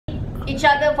each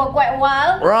other for quite a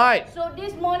while. Right. So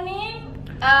this morning,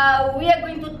 we are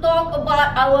going to talk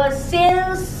about our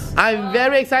sales. I'm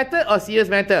very excited or serious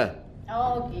matter?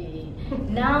 Okay.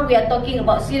 Now we are talking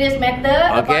about serious matter,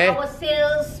 Okay. about our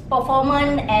sales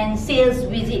performance and sales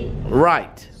visit.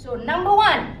 Right. So number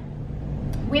one,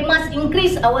 we must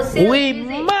increase our sales We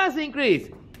visit. must increase.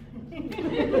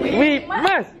 We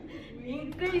must.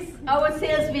 Increase our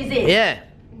sales visit. Yeah.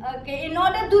 Okay, in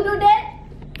order to do that,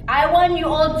 I want you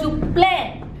all to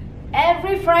plan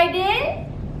every Friday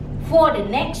for the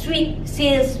next week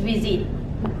sales visit.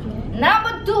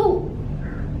 Number two,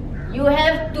 you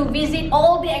have to visit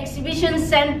all the exhibition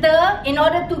center in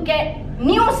order to get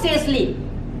new sales lead.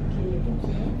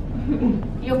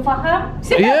 You faham?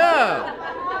 Yeah.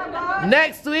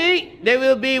 Next week, there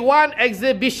will be one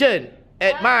exhibition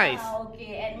at MICE.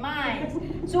 Okay, at MICE.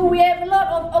 So we have a lot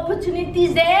of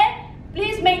opportunities there.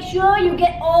 Please make sure you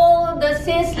get all the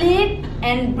sales lead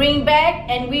and bring back,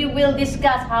 and we will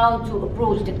discuss how to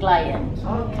approach the client.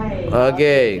 Okay.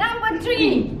 Okay. Number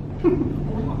three.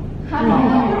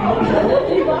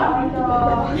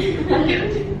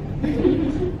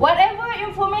 Whatever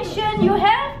information you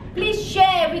have, please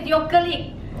share with your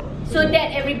colleague so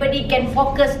that everybody can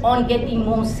focus on getting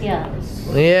more sales.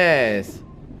 Yes.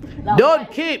 Don't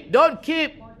keep Don't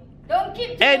keep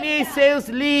to any yourself. sales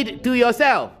lead to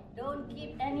yourself. Don't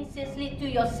keep any sales lead to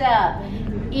yourself.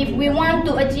 If we want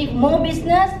to achieve more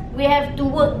business, we have to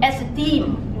work as a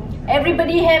team.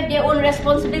 Everybody have their own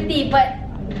responsibility, but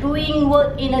doing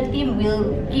work in a team will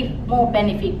give more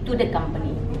benefit to the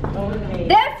company. Okay.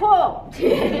 Therefore,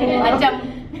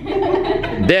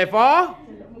 Therefore,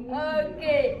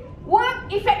 okay, work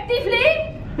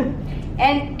effectively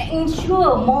and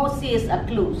ensure more sales are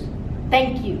closed.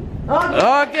 Thank you.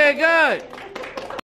 okay, good.